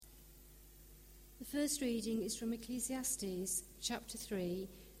The first reading is from Ecclesiastes chapter 3,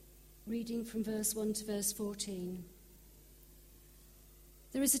 reading from verse 1 to verse 14.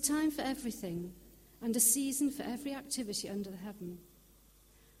 There is a time for everything, and a season for every activity under the heaven.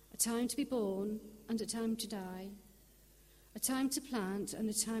 A time to be born and a time to die. A time to plant and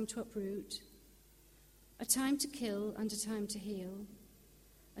a time to uproot. A time to kill and a time to heal.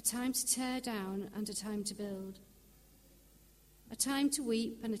 A time to tear down and a time to build. A time to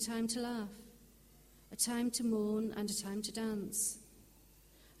weep and a time to laugh. A time to mourn and a time to dance.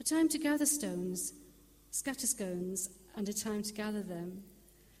 A time to gather stones, scatter stones, and a time to gather them.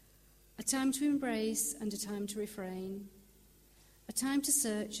 A time to embrace and a time to refrain. A time to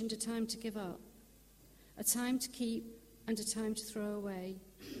search and a time to give up. A time to keep and a time to throw away.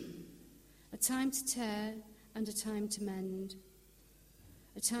 A time to tear and a time to mend.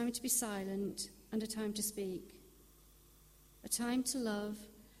 A time to be silent and a time to speak. A time to love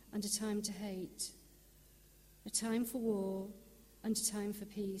and a time to hate. A time for war and a time for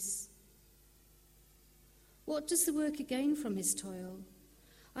peace. What does the worker gain from his toil?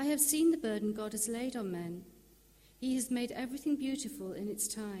 I have seen the burden God has laid on men. He has made everything beautiful in its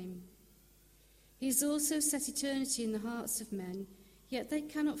time. He has also set eternity in the hearts of men, yet they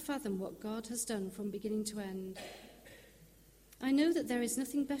cannot fathom what God has done from beginning to end. I know that there is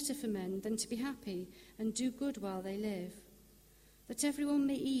nothing better for men than to be happy and do good while they live, that everyone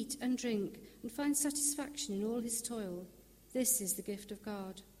may eat and drink and find satisfaction in all his toil. This is the gift of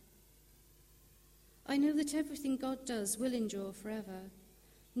God. I know that everything God does will endure forever.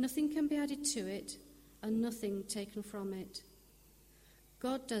 Nothing can be added to it, and nothing taken from it.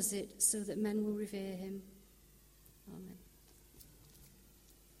 God does it so that men will revere him. Amen.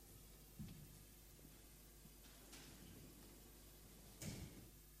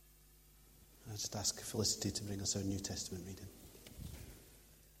 I just ask Felicity to bring us our New Testament reading.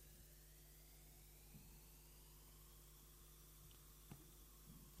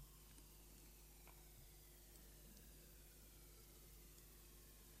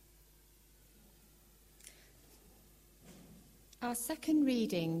 Our second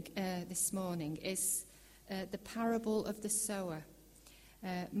reading this morning is the parable of the sower.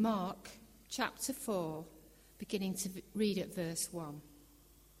 Mark chapter 4, beginning to read at verse 1.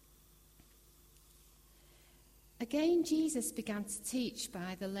 Again Jesus began to teach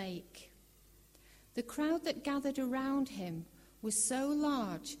by the lake. The crowd that gathered around him was so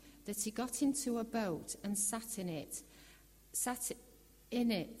large that he got into a boat and sat in it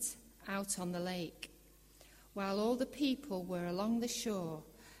out on the lake, while all the people were along the shore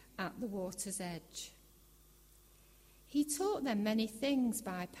at the water's edge. He taught them many things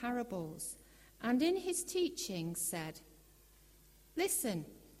by parables, and in his teaching said, "Listen,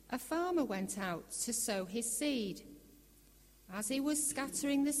 a farmer went out to sow his seed. As he was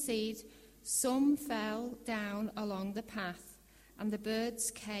scattering the seed, some fell down along the path, and the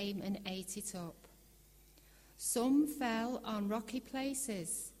birds came and ate it up. Some fell on rocky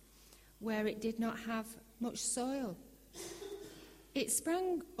places, where it did not have much soil. It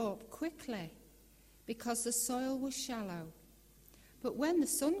sprang up quickly, because the soil was shallow. But when the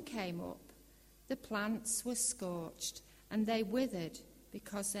sun came up, the plants were scorched, and they withered,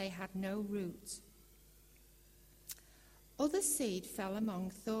 because they had no root. Other seed fell among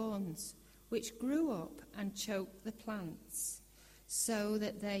thorns, which grew up and choked the plants, so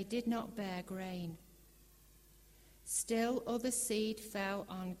that they did not bear grain. Still other seed fell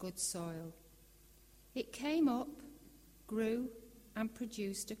on good soil. It came up, grew, and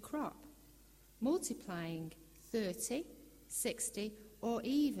produced a crop, multiplying 30, 60, or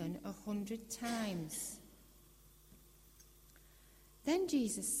even 100 times." Then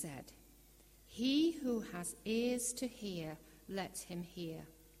Jesus said, "He who has ears to hear, let him hear."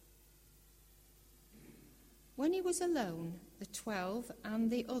 When he was alone, the 12 and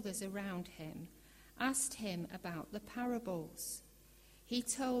the others around him asked him about the parables. He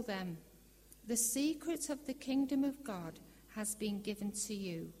told them, "The secret of the kingdom of God has been given to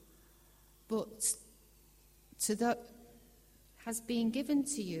you, but to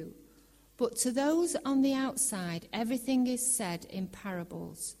those on the outside everything is said in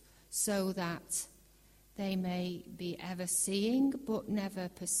parables, so that they may be ever seeing but never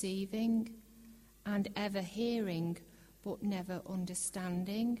perceiving, and ever hearing but never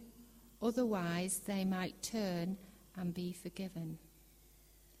understanding, otherwise they might turn and be forgiven."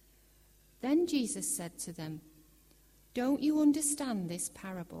 Then Jesus said to them, "Don't you understand this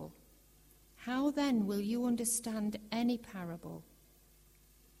parable? How then will you understand any parable?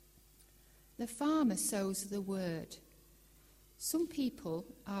 The farmer sows the word. Some people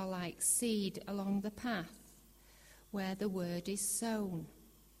are like seed along the path, where the word is sown.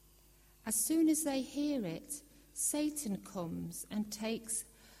 As soon as they hear it, Satan comes and takes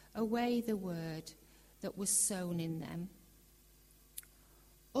away the word that was sown in them.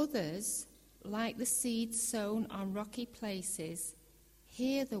 Others, like the seed sown on rocky places,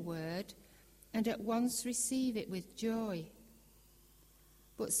 hear the word and at once receive it with joy.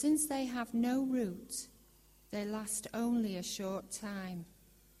 But since they have no root, they last only a short time.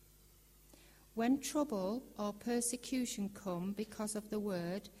 When trouble or persecution come because of the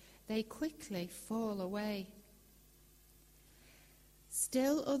word, they quickly fall away.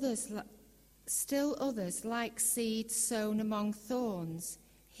 Still others, like seed sown among thorns,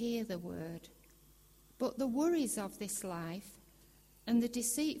 hear the word. But the worries of this life and the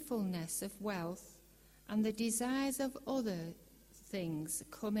deceitfulness of wealth and the desires of other things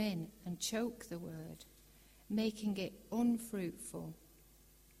come in and choke the word, making it unfruitful.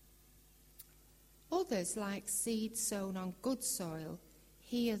 Others, like seed sown on good soil,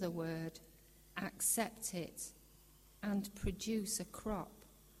 hear the word, accept it, and produce a crop,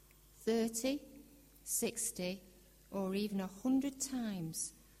 30, 60, or even 100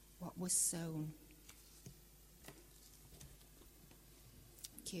 times what was sown.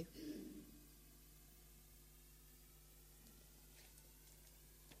 Thank you.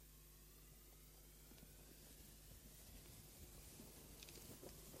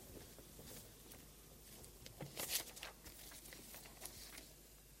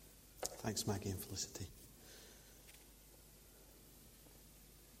 Thanks, Maggie and Felicity.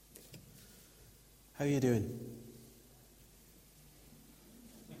 How are you doing?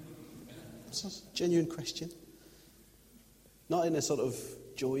 It's a genuine question. Not in a sort of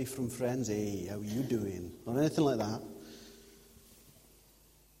Joey from Friends, hey, how are you doing? Or anything like that.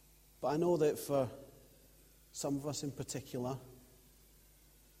 But I know that for some of us in particular,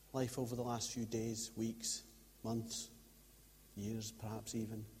 life over the last few days, weeks, months, years perhaps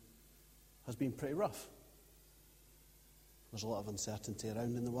even, has been pretty rough. There's a lot of uncertainty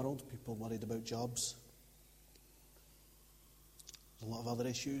around in the world, people worried about jobs. There's a lot of other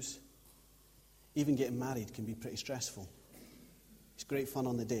issues. Even getting married can be pretty stressful. It's great fun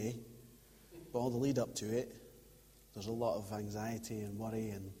on the day, but all the lead up to it, there's a lot of anxiety and worry,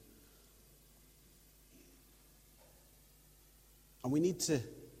 and we need to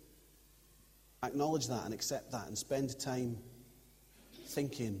acknowledge that and accept that and spend time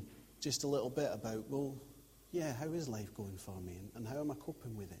thinking just a little bit about, well, yeah, how is life going for me, and how am I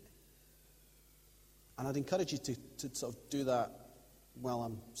coping with it? And I'd encourage you to sort of do that while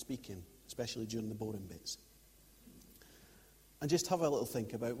I'm speaking, especially during the boring bits. And just have a little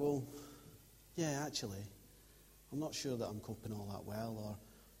think about, well, yeah, actually, I'm not sure that I'm coping all that well, or,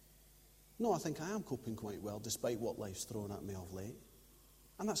 no, I think I am coping quite well, despite what life's thrown at me of late.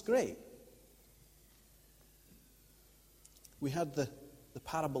 And that's great. We had the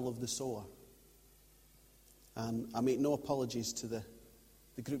parable of the sower. And I make no apologies to the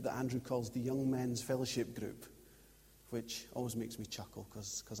group that Andrew calls the Young Men's Fellowship Group, which always makes me chuckle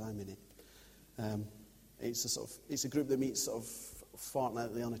because I'm in it. It's a group that meets sort of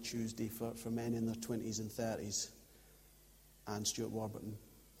fortnightly on a Tuesday for men in their 20s and 30s, and Stuart Warburton.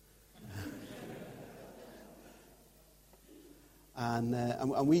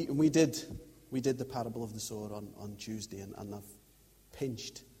 And we did the parable of the sower on Tuesday, and I've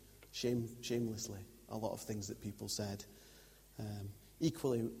pinched shamelessly a lot of things that people said.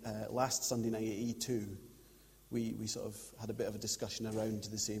 Equally, last Sunday night at E2, we sort of had a bit of a discussion around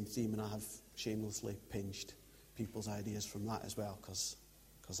the same theme, and I have shamelessly pinched people's ideas from that as well, because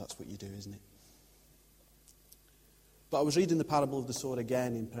that's what you do, isn't it? But I was reading the parable of the sower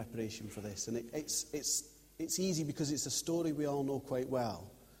again in preparation for this, and it's easy because it's a story we all know quite well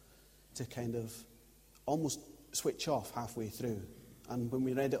to kind of almost switch off halfway through. And when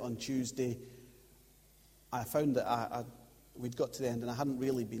we read it on Tuesday, I found that we'd got to the end and I hadn't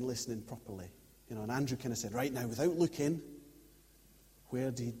really been listening properly. You know, and Andrew kind of said, right now, without looking,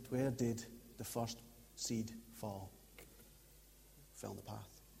 where did the first seed fall? Fell on the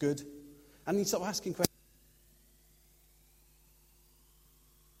path. Good. And he's sort of asking questions.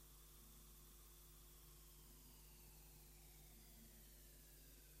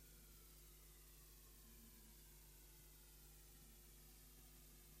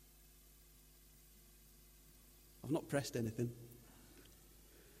 I've not pressed anything.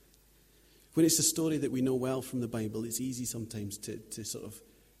 When it's a story that we know well from the Bible, it's easy sometimes to sort of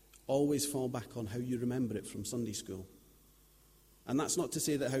always fall back on how you remember it from Sunday school. And that's not to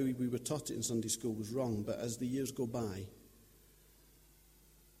say that how we were taught it in Sunday school was wrong, but as the years go by,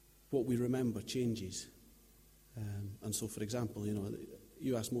 what we remember changes. And so, for example,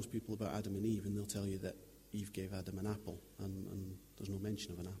 you ask most people about Adam and Eve, and they'll tell you that Eve gave Adam an apple, and There's no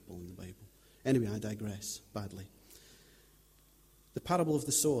mention of an apple in the Bible. Anyway, I digress badly. The parable of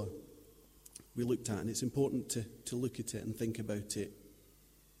the sower we looked at, and it's important to look at it and think about it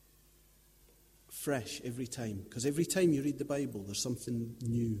fresh every time. Because every time you read the Bible, there's something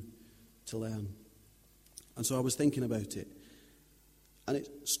new to learn. And so I was thinking about it. And it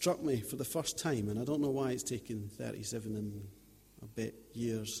struck me for the first time, and I don't know why it's taken 37 and a bit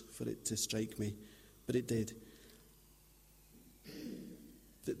years for it to strike me, but it did.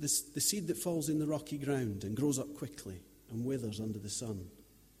 That the seed that falls in the rocky ground and grows up quickly and withers under the sun.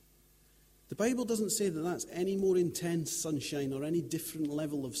 The Bible doesn't say that that's any more intense sunshine or any different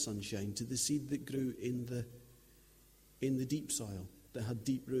level of sunshine to the seed that grew in the deep soil, that had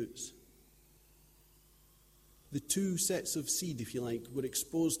deep roots. The two sets of seed, if you like, were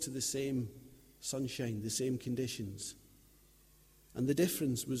exposed to the same sunshine, the same conditions. And the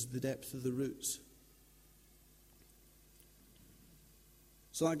difference was the depth of the roots.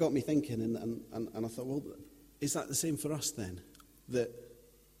 So that got me thinking, and I thought, well, is that the same for us then? That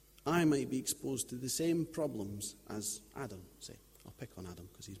I might be exposed to the same problems as Adam, say. I'll pick on Adam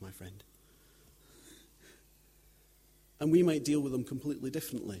because he's my friend. And we might deal with them completely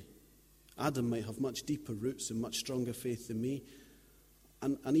differently. Adam might have much deeper roots and much stronger faith than me,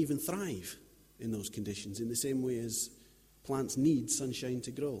 and even thrive in those conditions in the same way as plants need sunshine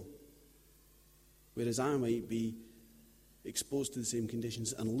to grow. Whereas I might be exposed to the same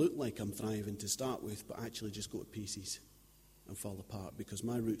conditions and look like I'm thriving to start with, but actually just go to pieces and fall apart because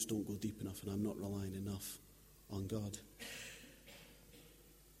my roots don't go deep enough and I'm not relying enough on God.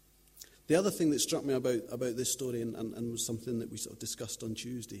 The other thing that struck me about this story and was something that we sort of discussed on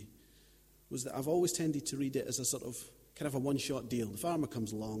Tuesday was that I've always tended to read it as a sort of kind of a one-shot deal. The farmer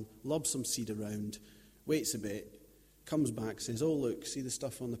comes along, lobs some seed around, waits a bit, comes back, says, oh look, see the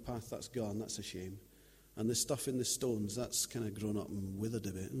stuff on the path, that's gone, that's a shame. And the stuff in the stones, that's kind of grown up and withered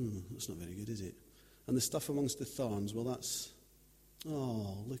a bit. That's not very good, is it? And the stuff amongst the thorns, well that's,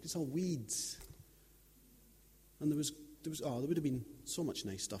 oh look, it's all weeds. And there would have been so much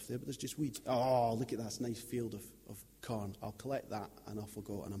nice stuff there, but there's just weeds. Oh, look at that nice field of corn. I'll collect that and off I'll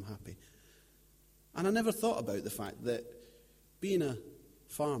go and I'm happy. And I never thought about the fact that being a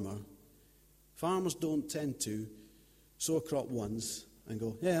farmer, farmers don't tend to sow a crop once and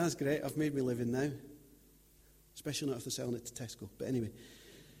go, yeah, that's great, I've made my living now. Especially not if they're selling it to Tesco. But anyway,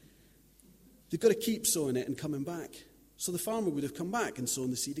 they've got to keep sowing it and coming back. So the farmer would have come back and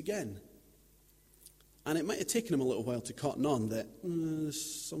sown the seed again. And it might have taken him a little while to cotton on that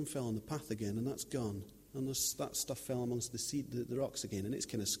some fell on the path again and that's gone. And that stuff fell amongst the seed, the rocks again, and it's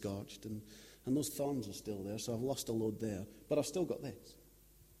kind of scorched. And those thorns are still there, so I've lost a load there. But I've still got this.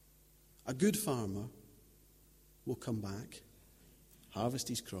 A good farmer will come back, harvest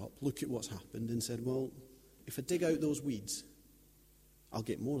his crop, look at what's happened and said, well, if I dig out those weeds, I'll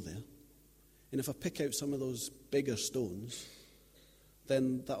get more there. And if I pick out some of those bigger stones,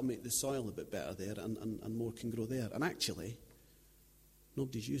 then that'll make the soil a bit better there and more can grow there. And actually,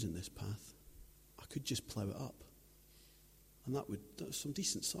 nobody's using this path. I could just plough it up. And that's some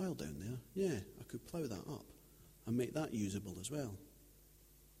decent soil down there. Yeah, I could plough that up and make that usable as well.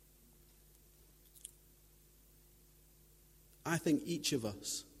 I think each of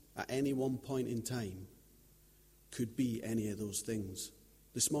us, at any one point in time, could be any of those things.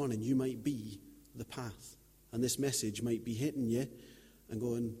 This morning, you might be the path, and this message might be hitting you and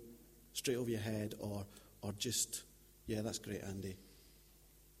going straight over your head, or just, yeah, that's great, Andy.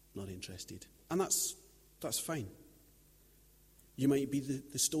 Not interested. And that's fine. You might be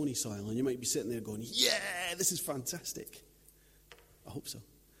the stony soil, and you might be sitting there going, yeah, this is fantastic. I hope so.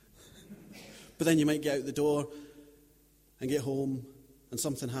 But then you might get out the door and get home, and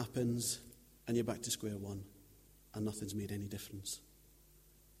something happens, and you're back to square one, and nothing's made any difference.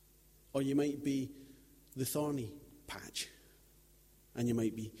 Or you might be the thorny patch, and you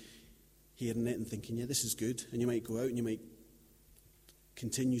might be hearing it and thinking, yeah, this is good, and you might go out and you might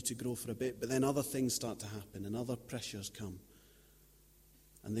continue to grow for a bit, but then other things start to happen, and other pressures come,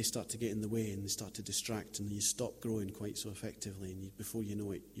 and they start to get in the way, and they start to distract, and you stop growing quite so effectively, and before you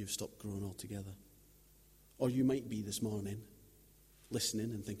know it, you've stopped growing altogether. Or you might be this morning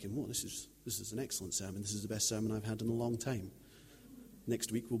listening and thinking, well, this is an excellent sermon. This is the best sermon I've had in a long time.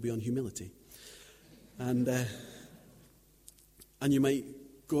 Next week we'll be on humility. And you might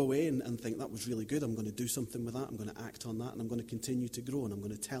go away and think, that was really good. I'm going to do something with that. I'm going to act on that. And I'm going to continue to grow. And I'm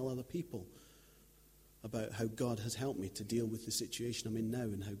going to tell other people about how God has helped me to deal with the situation I'm in now,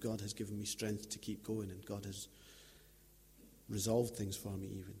 and how God has given me strength to keep going, and God has resolved things for me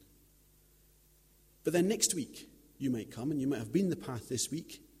even. But then next week, you might come, and you might have been the path this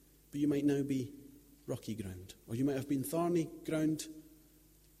week, but you might now be rocky ground. Or you might have been thorny ground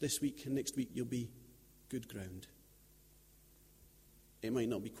this week, and next week you'll be good ground. It might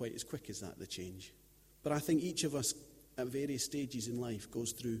not be quite as quick as that, the change. But I think each of us at various stages in life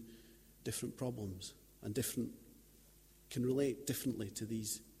goes through different problems and can relate differently to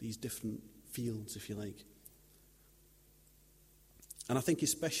these different fields, if you like. And I think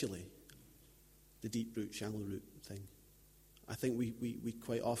especially the deep root, shallow root thing. I think we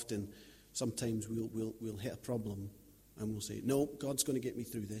quite often, sometimes we'll hit a problem and we'll say, no, God's going to get me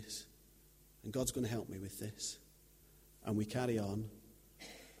through this, and God's going to help me with this. And we carry on,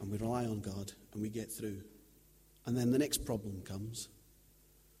 and we rely on God, and we get through. And then the next problem comes,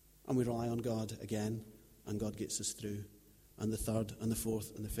 and we rely on God again, and God gets us through. And the third, and the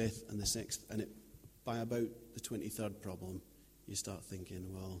fourth, and the fifth, and the sixth. And by about the 23rd problem, you start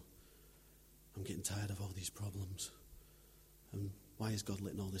thinking, well, I'm getting tired of all these problems. And why is God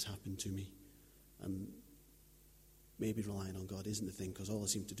letting all this happen to me? And maybe relying on God isn't the thing, because all I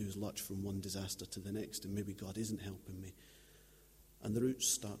seem to do is lurch from one disaster to the next, and maybe God isn't helping me. And the roots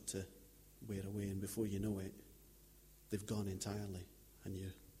start to wear away, and before you know it, they've gone entirely, and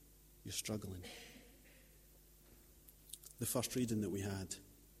you're struggling. The first reading that we had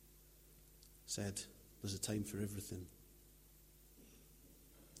said there's a time for everything.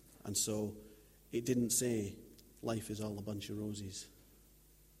 And so it didn't say life is all a bunch of roses.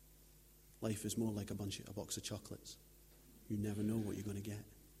 Life is more like a box of chocolates. You never know what you're going to get.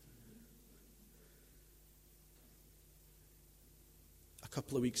 A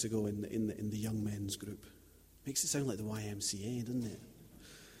couple of weeks ago in the young men's group, makes it sound like the YMCA, doesn't it?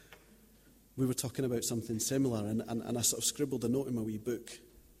 We were talking about something similar, and I sort of scribbled a note in my wee book,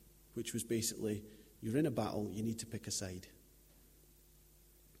 which was basically, you're in a battle, you need to pick a side.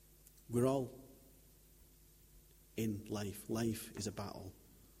 We're all in life. Life is a battle.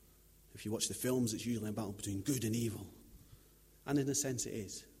 If you watch the films, it's usually a battle between good and evil. And in a sense it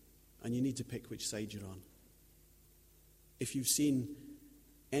is. And you need to pick which side you're on. If you've seen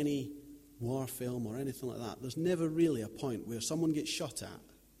any war film or anything like that, there's never really a point where someone gets shot at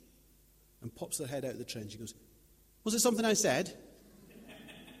and pops their head out of the trench and goes, was it something I said?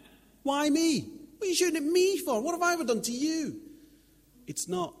 Why me? What are you shooting at me for? What have I ever done to you? It's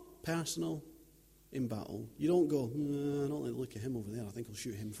not personal in battle. You don't go, I don't like the look at him over there, I think I'll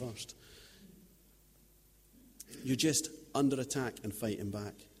shoot him first. You're just under attack and fighting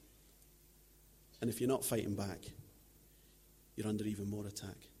back. And if you're not fighting back, you're under even more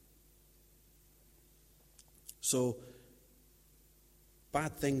attack. So,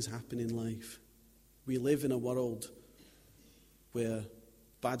 bad things happen in life. We live in a world where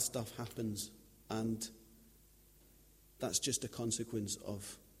bad stuff happens, and that's just a consequence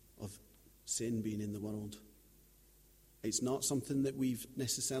of sin being in the world. It's not something that we've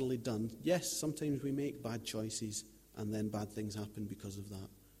necessarily done. Yes, sometimes we make bad choices and then bad things happen because of that.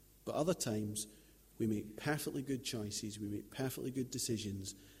 But other times we make perfectly good choices, we make perfectly good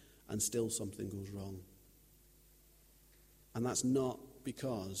decisions, and still something goes wrong. And that's not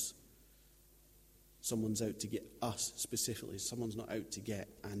because someone's out to get us specifically. Someone's not out to get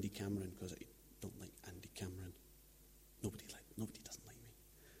Andy Cameron, because I don't like Andy Cameron. Nobody doesn't like me.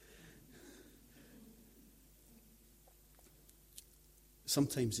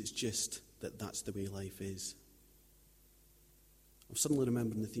 Sometimes it's just that that's the way life is. I'm suddenly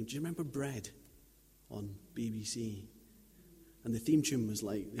remembering the theme. Do you remember Bread on BBC? And the theme tune was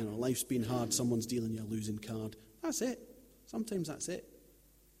like, life's been hard, someone's dealing you a losing card. That's it. Sometimes that's it.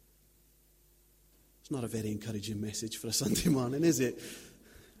 It's not a very encouraging message for a Sunday morning, is it?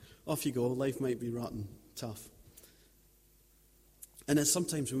 Off you go, life might be rotten, tough. And then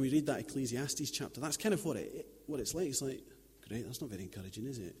sometimes when we read that Ecclesiastes chapter, that's kind of what it's like. It's like, great, that's not very encouraging,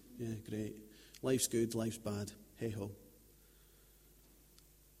 is it? Yeah, great. Life's good, life's bad. Hey-ho.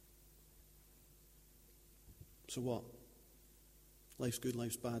 So what? Life's good,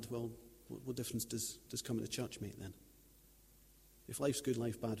 life's bad. Well, what difference does coming to church make then? If life's good,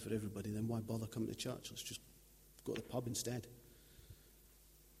 life's bad for everybody, then why bother coming to church? Let's just go to the pub instead.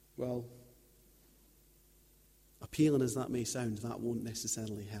 Well, appealing as that may sound, that won't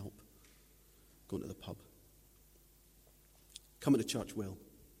necessarily help going to the pub. Coming to church will.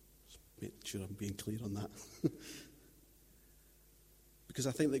 Just make sure I'm being clear on that. Because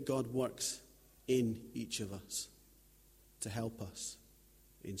I think that God works in each of us to help us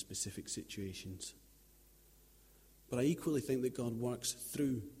in specific situations. But I equally think that God works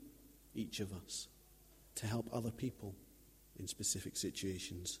through each of us to help other people in specific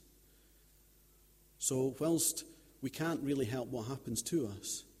situations. So whilst we can't really help what happens to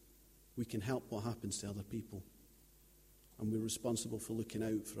us, we can help what happens to other people. And we're responsible for looking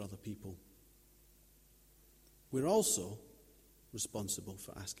out for other people. we're also responsible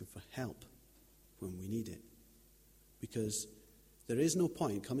for asking for help when we need it. Because there is no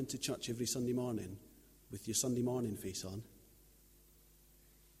point coming to church every Sunday morning with your Sunday morning face on.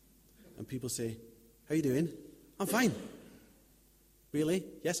 And people say, "How are you doing?" "I'm fine." "Really?"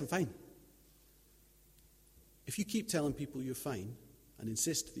 "Yes, I'm fine." If you keep telling people you're fine and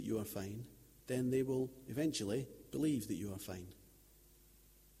insist that you are fine, then they will eventually believe that you are fine.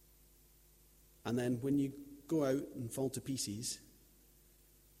 And then when you go out and fall to pieces,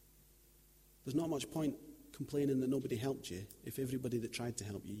 there's not much point complaining that nobody helped you if everybody that tried to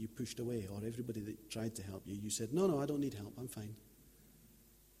help you, you pushed away, or everybody that tried to help you, you said, no, I don't need help, I'm fine.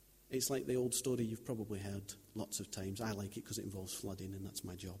 It's like the old story you've probably heard lots of times. I like it because it involves flooding, and that's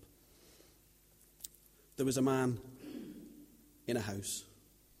my job. There was a man in a house,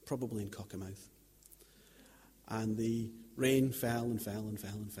 probably in Cockermouth, and the rain fell and fell and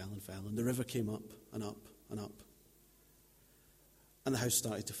fell and fell and fell, and the river came up and up and up, and the house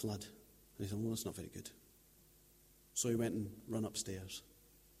started to flood. And he thought, well, that's not very good. So he went and ran upstairs,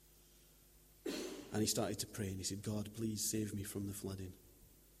 and he started to pray, and he said, God, please save me from the flooding.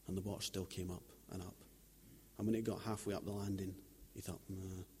 And the water still came up and up. And when it got halfway up the landing, he thought,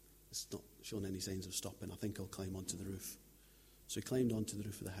 it's not showing any signs of stopping. I think I'll climb onto the roof. So he climbed onto the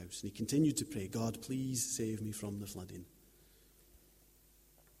roof of the house, and he continued to pray, God, please save me from the flooding.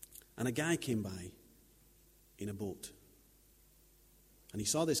 And a guy came by in a boat, and he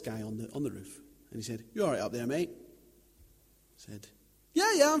saw this guy on the roof, and he said, "You all right up there, mate?" He said,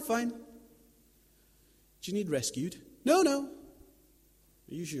 Yeah, I'm fine. "Do you need rescued?" No.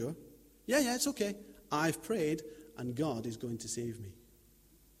 "Are you sure?" Yeah, it's okay. I've prayed, and God is going to save me."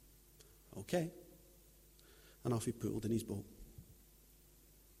 Okay. And off he pulled in his boat.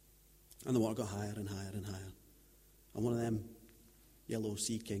 And the water got higher and higher and higher. And one of them yellow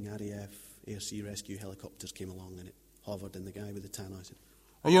Sea King RAF Air Sea Rescue helicopters came along, and it hovered, and the guy with the tan eye said,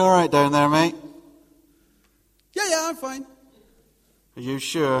 "Are you all right down there, mate?" Yeah, I'm fine. "Are you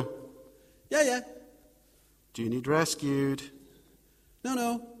sure?" Yeah. "Do you need rescued?"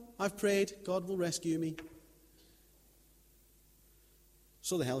 No, I've prayed. God will rescue me.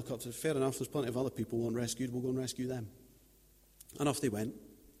 So the helicopter, fair enough, there's plenty of other people who want rescued, we'll go and rescue them. And off they went.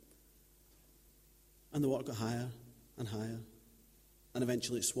 And the water got higher and higher. And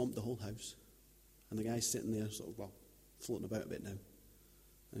eventually it swamped the whole house. And the guy's sitting there, floating about a bit now.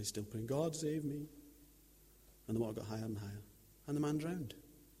 And he's still praying, God, save me. And the water got higher and higher. And the man drowned.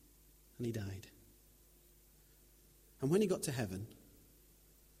 And he died. And when he got to heaven,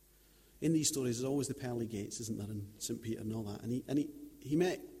 in these stories there's always the pearly gates, isn't there, and St. Peter and all that. And he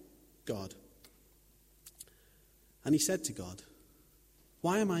met God. And he said to God,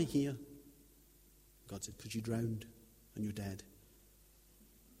 "Why am I here?" God said, "Because you drowned and you're dead.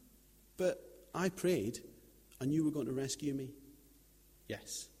 But I prayed and you were going to rescue me."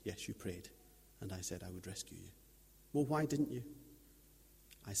 Yes, you prayed. And I said I would rescue you. "Well, why didn't you?"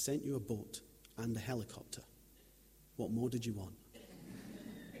 "I sent you a boat and a helicopter. What more did you want?"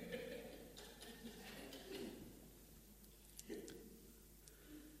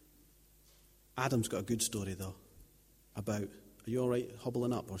 Adam's got a good story, though, about, are you all right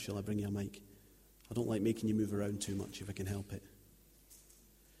hobbling up, or shall I bring you a mic? I don't like making you move around too much if I can help it.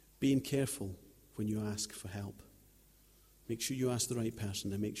 Being careful when you ask for help. Make sure you ask the right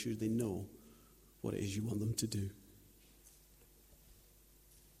person, and make sure they know what it is you want them to do.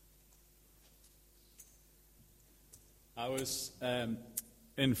 I was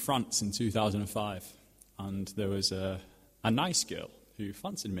in France in 2005, and there was a nice girl who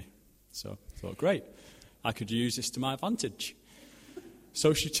fancied me. So I thought, great, I could use this to my advantage.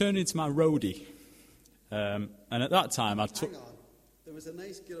 So she turned into my roadie. And at that time, I took... Hang on. There was a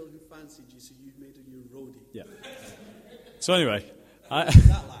nice girl who fancied you, so you made her your roadie. Yeah. So anyway... Did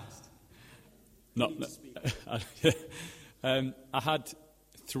that last? I had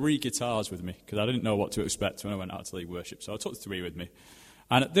 3 guitars with me, because I didn't know what to expect when I went out to lead worship. So I took 3 with me.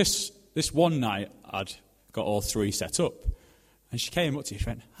 And at this one night, I'd got all 3 set up. And she came up to me, she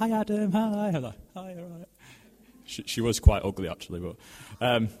went, "Hi, Adam, hi." I'm like, "Hi, all right." She was quite ugly, actually, but...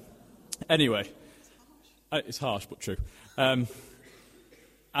 anyway, it's harsh, but true. And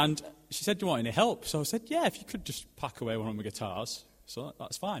she said, "Do you want any help?" So I said, "Yeah, if you could just pack away one of my guitars." So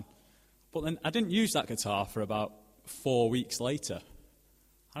that's fine. But then I didn't use that guitar for about 4 weeks later.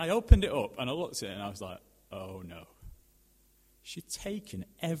 And I opened it up, and I looked at it, and I was like, oh, no. She'd taken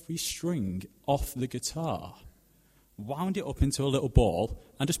every string off the guitar, wound it up into a little ball,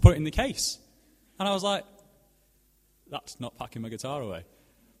 and just put it in the case. And I was like, that's not packing my guitar away.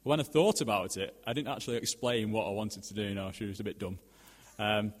 But when I thought about it, I didn't actually explain what I wanted to do. She was a bit dumb.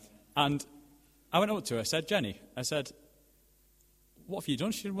 And I went up to her, I said, Jenny, I said, what have you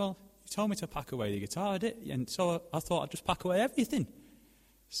done? She said, well, you told me to pack away the guitar, and so I thought I'd just pack away everything.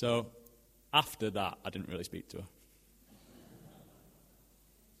 So after that, I didn't really speak to her.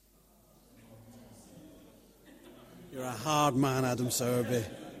 You're a hard man, Adam Sowerby.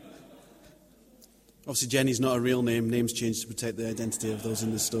 Obviously, Jenny's not a real name. Names changed to protect the identity of those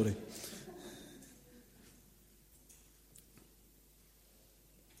in this story.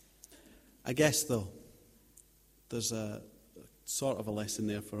 I guess, though, there's a sort of a lesson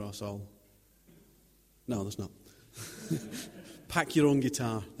there for us all. No, there's not. Pack your own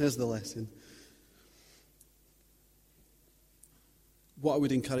guitar. There's the lesson. What I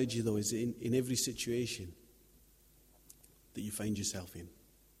would encourage you, though, is in every situation that you find yourself in,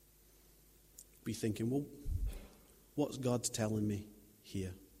 be thinking, well, what's God telling me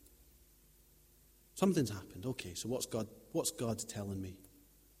here? Something's happened. Okay, so what's God telling me?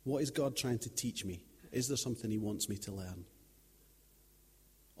 What is God trying to teach me? Is there something he wants me to learn?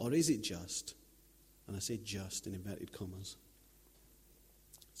 Or is it just, and I say just in inverted commas.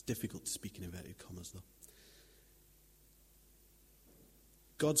 It's difficult to speak in inverted commas, though.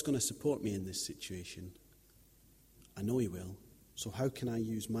 God's going to support me in this situation. I know he will. So how can I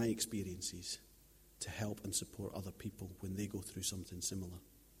use my experiences to help and support other people when they go through something similar?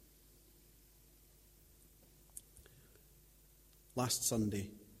 Last Sunday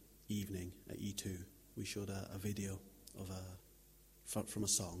evening at E2, we showed a video of from a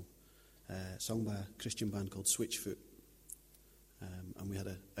song sung by a Christian band called Switchfoot. And we had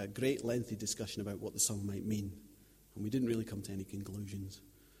a great lengthy discussion about what the song might mean. And we didn't really come to any conclusions.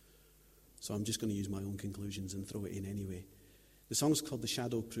 So I'm just going to use my own conclusions and throw it in anyway. The song's called The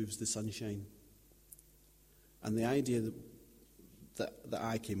Shadow Proves the Sunshine. And the idea that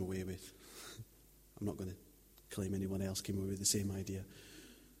I came away with, I'm not going to claim anyone else came away with the same idea,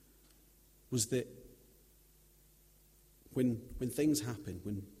 was that when things happen,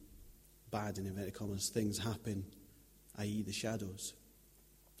 when bad, in inverted commas, things happen, i.e. the shadows,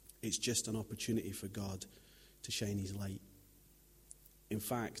 it's just an opportunity for God to shine his light. In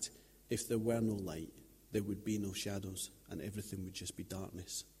fact, if there were no light, there would be no shadows and everything would just be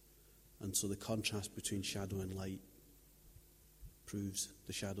darkness. And so the contrast between shadow and light proves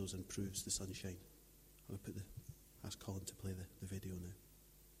the shadows and proves the sunshine. I'll ask Colin to play the video now.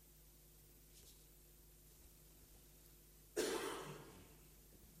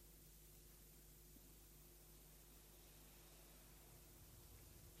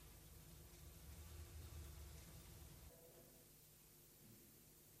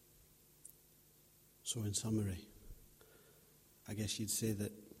 So in summary, I guess you'd say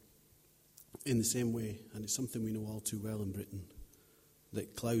that in the same way, and it's something we know all too well in Britain,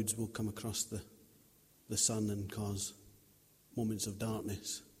 that clouds will come across the sun and cause moments of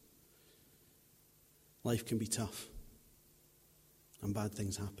darkness. Life can be tough, and bad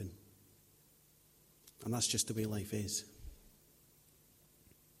things happen. And that's just the way life is.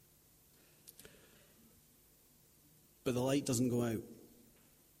 But the light doesn't go out,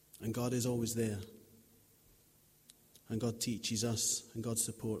 and God is always there. And God teaches us, and God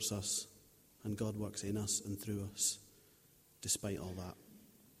supports us, and God works in us and through us, despite all that.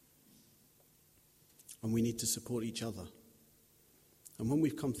 And we need to support each other. And when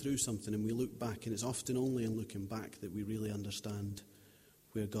we've come through something and we look back, and it's often only in looking back that we really understand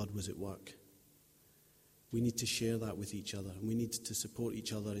where God was at work, we need to share that with each other. And we need to support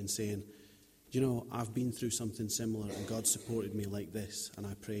each other in saying, you know, I've been through something similar and God supported me like this, and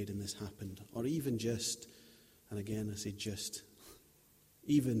I prayed and this happened. Or even just, and again I say just,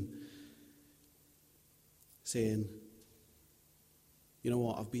 even saying, you know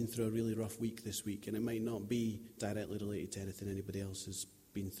what, I've been through a really rough week this week, and it might not be directly related to anything anybody else has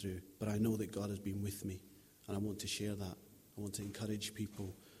been through, but I know that God has been with me, and I want to share that. I want to encourage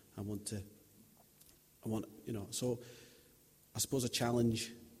people. So I suppose a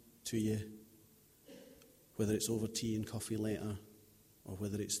challenge to you, whether it's over tea and coffee later, or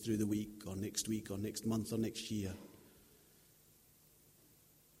whether it's through the week or next month or next year,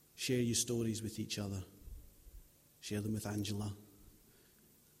 share your stories with each other. Share them with Angela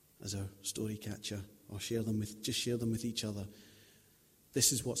as our story catcher, or share them with each other.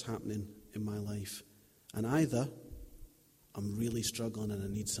 This is what's happening in my life. And either I'm really struggling and I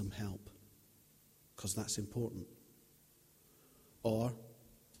need some help, because that's important. Or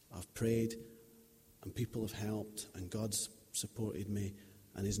I've prayed and people have helped and God's supported me,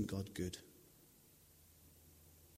 and isn't God good?